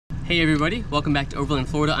Hey everybody, welcome back to Overland,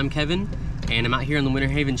 Florida. I'm Kevin, and I'm out here on the Winter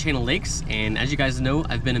Haven Channel Lakes, and as you guys know,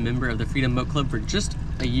 I've been a member of the Freedom Boat Club for just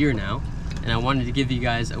a year now, and I wanted to give you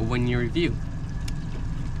guys a one-year review.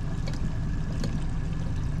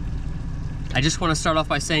 I just want to start off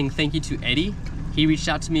by saying thank you to Eddie. He reached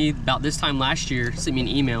out to me about this time last year, sent me an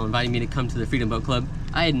email inviting me to come to the Freedom Boat Club.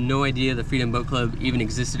 I had no idea the Freedom Boat Club even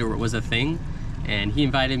existed or it was a thing, and he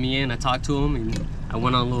invited me in. I talked to him, and I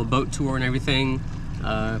went on a little boat tour and everything.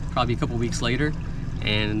 Probably a couple weeks later,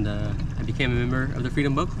 and I became a member of the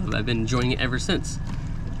Freedom Boat Club. I've been enjoying it ever since.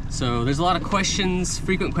 So there's a lot of questions,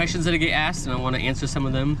 frequent questions that I get asked, and I want to answer some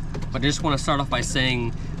of them. But I just want to start off by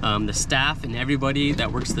saying the staff and everybody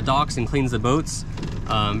that works the docks and cleans the boats,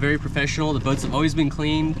 very professional. The boats have always been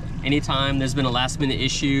cleaned. Anytime there's been a last minute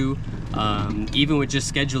issue, even with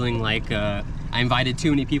just scheduling, like I invited too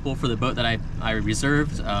many people for the boat that I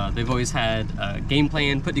reserved. They've always had a game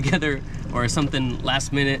plan put together or something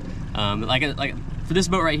last minute. Like for this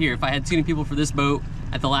boat right here, if I had too many people for this boat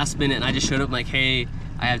at the last minute and I just showed up like, hey,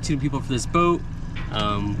 I have too many people for this boat,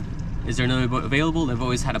 is there another boat available? They've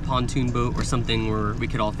always had a pontoon boat or something where we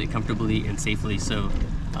could all fit comfortably and safely. So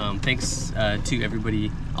thanks to everybody,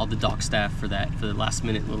 all the dock staff for that, for the last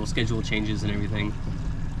minute little schedule changes and everything.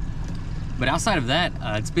 But outside of that,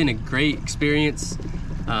 it's been a great experience.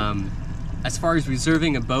 As far as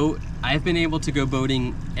reserving a boat, I've been able to go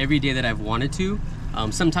boating every day that I've wanted to.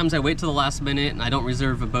 Sometimes I wait till the last minute and I don't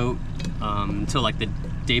reserve a boat until like the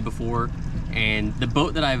day before. And the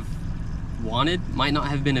boat that I've wanted might not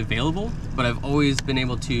have been available, but I've always been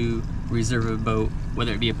able to reserve a boat,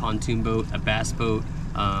 whether it be a pontoon boat, a bass boat,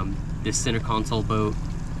 this center console boat,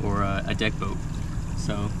 or a deck boat.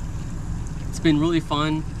 So it's been really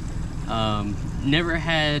fun. Never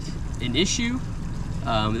had an issue.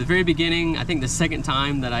 At the very beginning, I think the second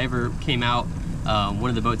time that I ever came out, one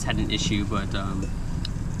of the boats had an issue, but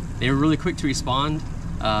they were really quick to respond.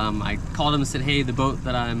 I called them and said, hey, the boat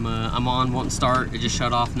that I'm on won't start. It just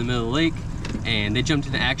shut off in the middle of the lake, and they jumped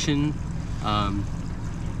into action.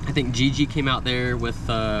 I think Gigi came out there with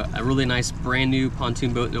a really nice brand new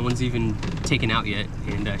pontoon boat. No one's even taken out yet,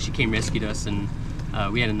 and she came rescued us, and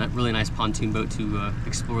we had a really nice pontoon boat to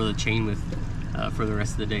explore the chain with for the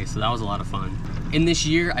rest of the day, so that was a lot of fun. In this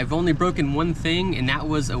year, I've only broken one thing, and that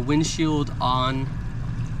was a windshield on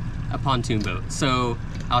a pontoon boat. So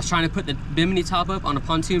I was trying to put the bimini top up on a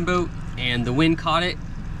pontoon boat, and the wind caught it,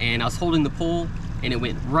 and I was holding the pole, and it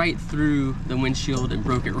went right through the windshield and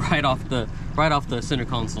broke it right off the center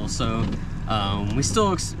console. So we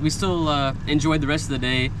still enjoyed the rest of the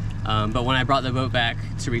day, but when I brought the boat back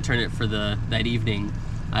to return it for that evening,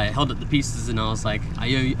 I held up the pieces and I was like,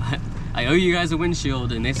 I owe you guys a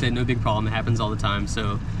windshield, and they said no big problem, it happens all the time.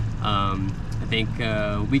 So I think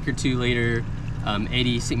a week or two later,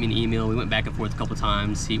 Eddie sent me an email. We went back and forth a couple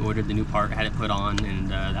times. He ordered the new part, had it put on, and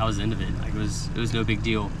that was the end of it. Like, it was no big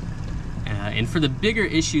deal. And for the bigger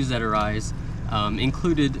issues that arise,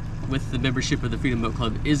 included with the membership of the Freedom Boat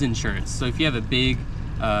Club is insurance. So if you have a big,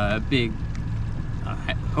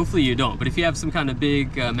 hopefully you don't, but if you have some kind of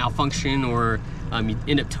big malfunction, or you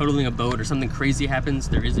end up totaling a boat or something crazy happens,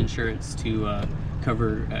 there is insurance to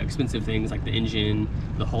cover expensive things like the engine,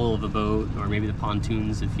 the hull of a boat, or maybe the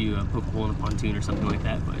pontoons if you poke a hole in a pontoon or something like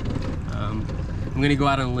that. But I'm gonna go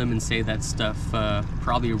out on a limb and say that stuff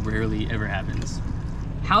probably rarely ever happens.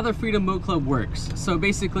 How the Freedom Boat Club works. So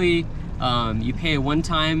basically, you pay a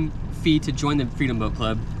one-time fee to join the Freedom Boat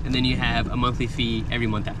Club, and then you have a monthly fee every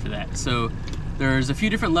month after that. So there's a few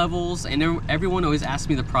different levels, and everyone always asks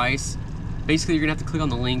me the price. Basically, you're gonna have to click on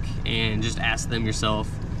the link and just ask them yourself.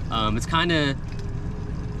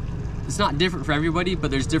 It's not different for everybody,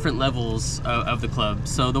 but there's different levels of the club.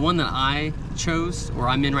 So the one that I chose, or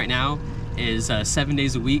I'm in right now, is 7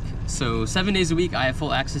 days a week. So 7 days a week, I have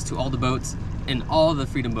full access to all the boats in all the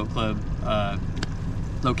Freedom Boat Club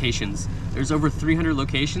locations. There's over 300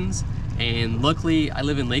 locations, and luckily I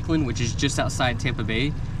live in Lakeland, which is just outside Tampa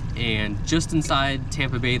Bay, and just inside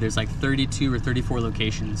Tampa Bay there's like 32 or 34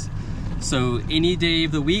 locations. So any day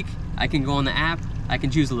of the week, I can go on the app, I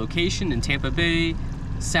can choose a location in Tampa Bay,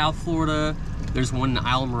 South Florida, there's one in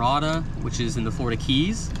Islamorada, which is in the Florida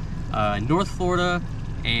Keys, North Florida,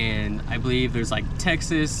 and I believe there's like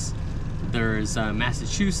Texas, there's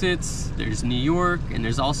Massachusetts, there's New York, and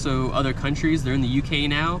there's also other countries. They're in the UK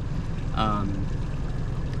now. I'm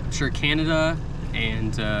sure Canada,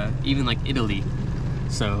 and even like Italy.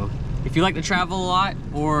 So if you like to travel a lot,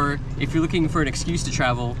 or if you're looking for an excuse to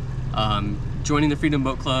travel, joining the Freedom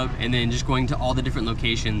Boat Club and then just going to all the different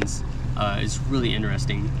locations is really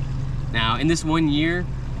interesting. Now, in this 1 year,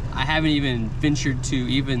 I haven't even ventured to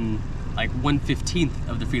even like 1/15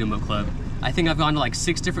 of the Freedom Boat Club. I think I've gone to like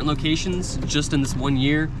 6 different locations just in this 1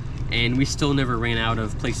 year, and we still never ran out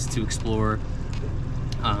of places to explore.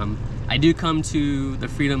 I do come to the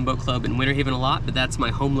Freedom Boat Club in Winter Haven a lot, but that's my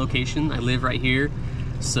home location. I live right here,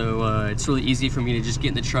 so it's really easy for me to just get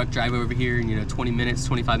in the truck, drive over here, and 20 minutes,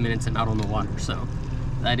 25 minutes, I'm out on the water. So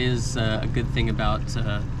that is a good thing about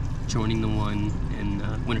joining the one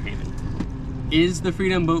in Winter Haven. Is the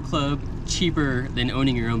Freedom Boat Club cheaper than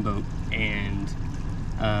owning your own boat? And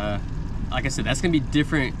like I said, that's gonna be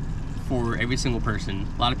different for every single person.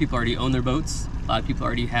 A lot of people already own their boats. A lot of people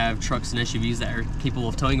already have trucks and SUVs that are capable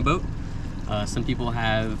of towing a boat. Some people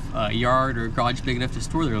have a yard or a garage big enough to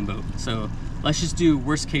store their own boat. So let's just do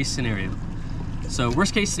worst case scenario. So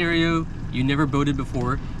worst case scenario, you never boated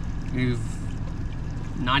before. You've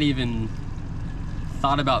not even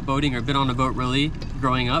thought about boating or been on a boat really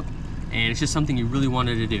growing up, and it's just something you really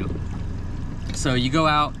wanted to do. So you go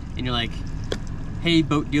out and you're like, hey,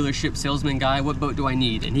 boat dealership salesman guy, what boat do I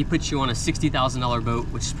need? And he puts you on a $60,000 boat,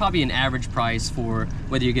 which is probably an average price for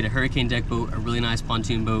whether you get a hurricane deck boat, a really nice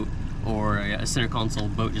pontoon boat, or a center console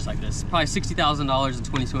boat just like this. Probably $60,000 in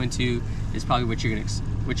 2022 is probably what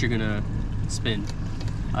you're gonna spend.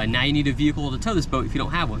 Now you need a vehicle to tow this boat if you don't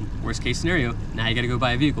have one. Worst case scenario, now you gotta go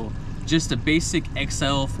buy a vehicle. Just a basic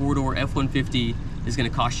XL 4-door F-150 is gonna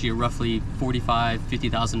cost you roughly $45,000,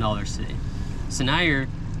 $50,000 today. So now you're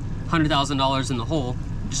 $100,000 in the hole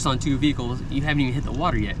just on 2 vehicles. You haven't even hit the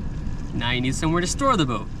water yet. Now you need somewhere to store the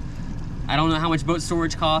boat. I don't know how much boat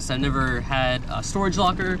storage costs. I've never had a storage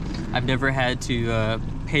locker. I've never had to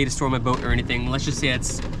pay to store my boat or anything. Let's just say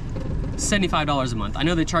it's $75 a month. I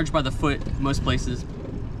know they charge by the foot most places.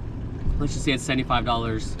 Let's just say it's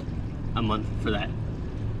 $75 a month for that.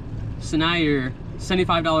 So now you're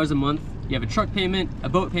 $75 a month. You have a truck payment, a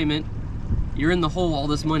boat payment. You're in the hole all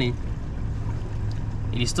this money,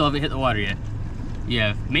 and you still haven't hit the water yet. You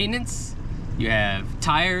have maintenance, you have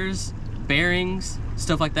tires, bearings,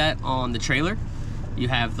 stuff like that on the trailer. You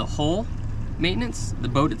have the hull maintenance, the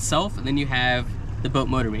boat itself, and then you have the boat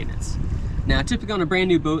motor maintenance. Now, typically on a brand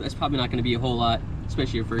new boat, that's probably not gonna be a whole lot,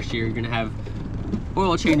 especially your first year. You're gonna have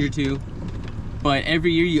oil change or 2, but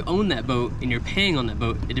every year you own that boat and you're paying on that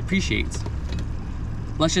boat, it depreciates.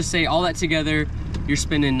 Let's just say all that together, you're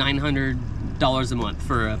spending $900 a month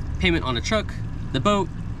for a payment on a truck, the boat,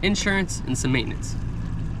 insurance, and some maintenance.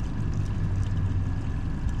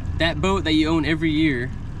 That boat that you own every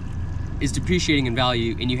year is depreciating in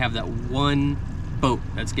value, and you have that one boat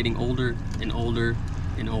that's getting older and older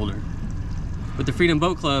and older. With the Freedom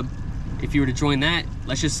Boat Club, if you were to join that,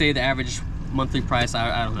 let's just say the average monthly price,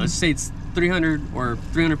 I don't know, let's say it's $300 or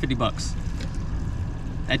 $350.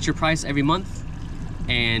 That's your price every month,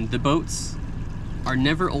 and the boats are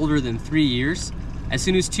never older than 3 years. As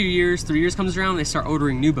soon as 2 years, 3 years comes around, they start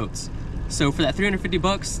ordering new boats. So for that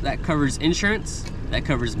 $350, that covers insurance, that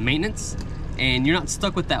covers maintenance, and you're not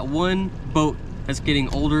stuck with that one boat that's getting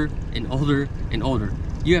older and older and older.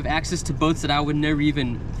 You have access to boats that I would never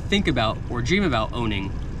even think about or dream about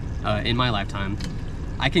owning in my lifetime.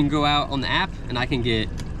 I can go out on the app and I can get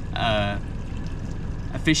a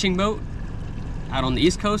fishing boat out on the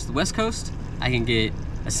East Coast, the West Coast. I can get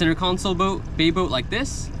a center console boat, bay boat like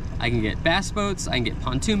this. I can get bass boats, I can get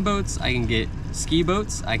pontoon boats, I can get ski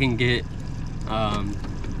boats, I can get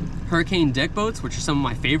hurricane deck boats, which are some of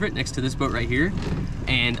my favorite next to this boat right here.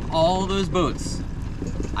 And all those boats,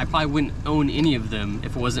 I probably wouldn't own any of them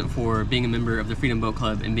if it wasn't for being a member of the Freedom Boat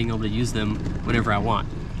Club and being able to use them whenever I want.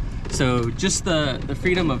 So just the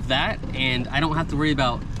freedom of that, and I don't have to worry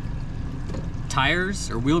about tires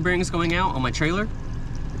or wheel bearings going out on my trailer.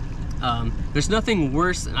 There's nothing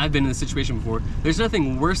worse, and I've been in this situation before, there's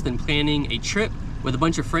nothing worse than planning a trip with a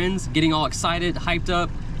bunch of friends, getting all excited, hyped up,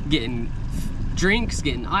 getting drinks,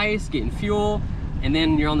 getting ice, getting fuel, and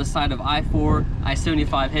then you're on the side of I-4,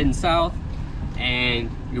 I-75 heading south, and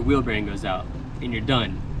your wheel bearing goes out, and you're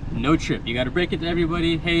done. No trip. You gotta break it to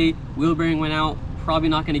everybody, hey, wheel bearing went out, probably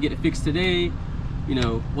not gonna get it fixed today,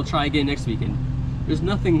 we'll try again next weekend. There's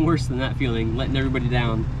nothing worse than that feeling, letting everybody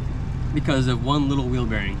down because of one little wheel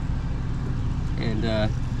bearing. And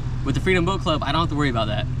with the Freedom Boat Club, I don't have to worry about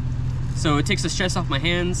that. So it takes the stress off my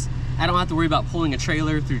hands. I don't have to worry about pulling a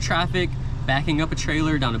trailer through traffic, backing up a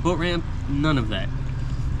trailer down a boat ramp, none of that.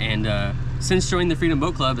 And since joining the Freedom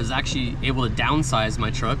Boat Club, I was actually able to downsize my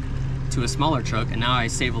truck to a smaller truck, and now I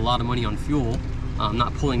save a lot of money on fuel. I'm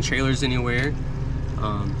not pulling trailers anywhere.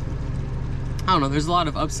 I don't know, there's a lot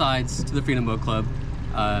of upsides to the Freedom Boat Club.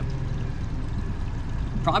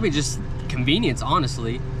 Probably just convenience,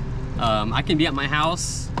 honestly. I can be at my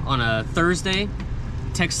house on a Thursday,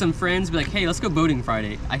 text some friends, be like, hey, let's go boating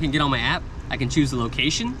Friday. I can get on my app, I can choose the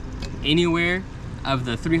location, anywhere, of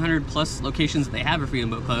the 300 plus locations that they have at Freedom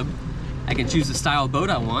Boat Club. I can choose the style of boat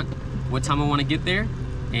I want, what time I want to get there,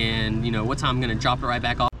 and you know, what time I'm gonna drop it right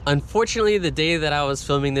back off. Unfortunately, the day that I was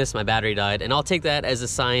filming this, my battery died, and I'll take that as a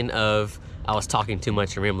sign of I was talking too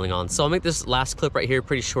much and rambling on. So I'll make this last clip right here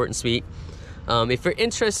pretty short and sweet. If you're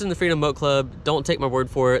interested in the Freedom Boat Club, don't take my word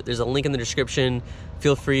for it. There's a link in the description.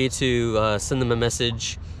 Feel free to send them a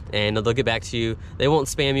message and they'll get back to you. They won't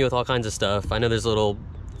spam you with all kinds of stuff. I know there's a little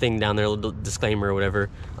thing down there, a little disclaimer or whatever,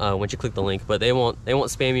 once you click the link, but they won't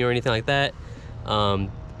spam you or anything like that.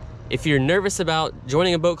 If you're nervous about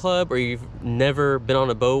joining a boat club or you've never been on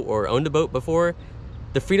a boat or owned a boat before,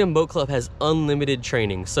 the Freedom Boat Club has unlimited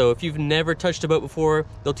training. So if you've never touched a boat before,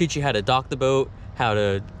 they'll teach you how to dock the boat, how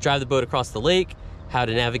to drive the boat across the lake, how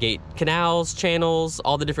to navigate canals, channels,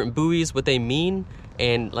 all the different buoys, what they mean.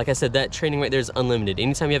 And like I said, that training right there is unlimited.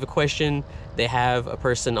 Anytime you have a question, they have a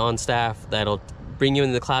person on staff that'll bring you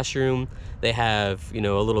into the classroom. They have, you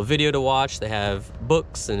know, a little video to watch. They have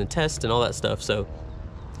books and a test and all that stuff. So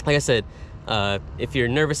like I said, if you're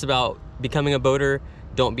nervous about becoming a boater,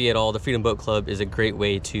 don't be at all. The Freedom Boat Club is a great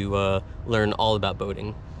way to learn all about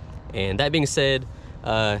boating. And that being said,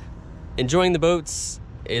 enjoying the boats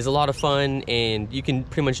is a lot of fun, and you can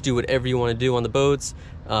pretty much do whatever you want to do on the boats,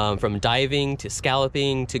 from diving to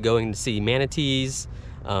scalloping to going to see manatees,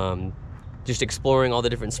 just exploring all the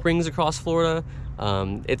different springs across Florida.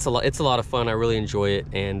 It's a lot of fun. I really enjoy it,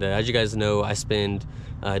 and as you guys know, I spend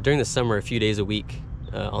during the summer a few days a week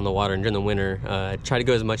on the water, and during the winter I try to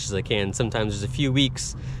go as much as I can. Sometimes there's a few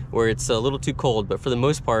weeks where it's a little too cold, but for the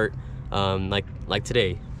most part, like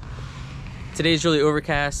today. Today's really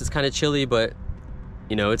overcast. It's kind of chilly, but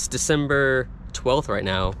you know, it's December 12th right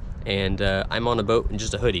now, and I'm on a boat in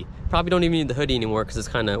just a hoodie. Probably don't even need the hoodie anymore because it's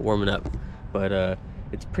kind of warming up, but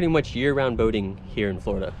it's pretty much year-round boating here in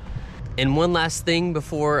Florida. And one last thing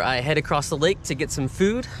before I head across the lake to get some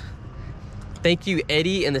food. Thank you,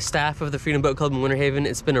 Eddie, and the staff of the Freedom Boat Club in Winter Haven.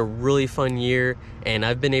 It's been a really fun year, and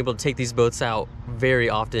I've been able to take these boats out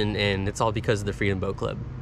very often, and it's all because of the Freedom Boat Club.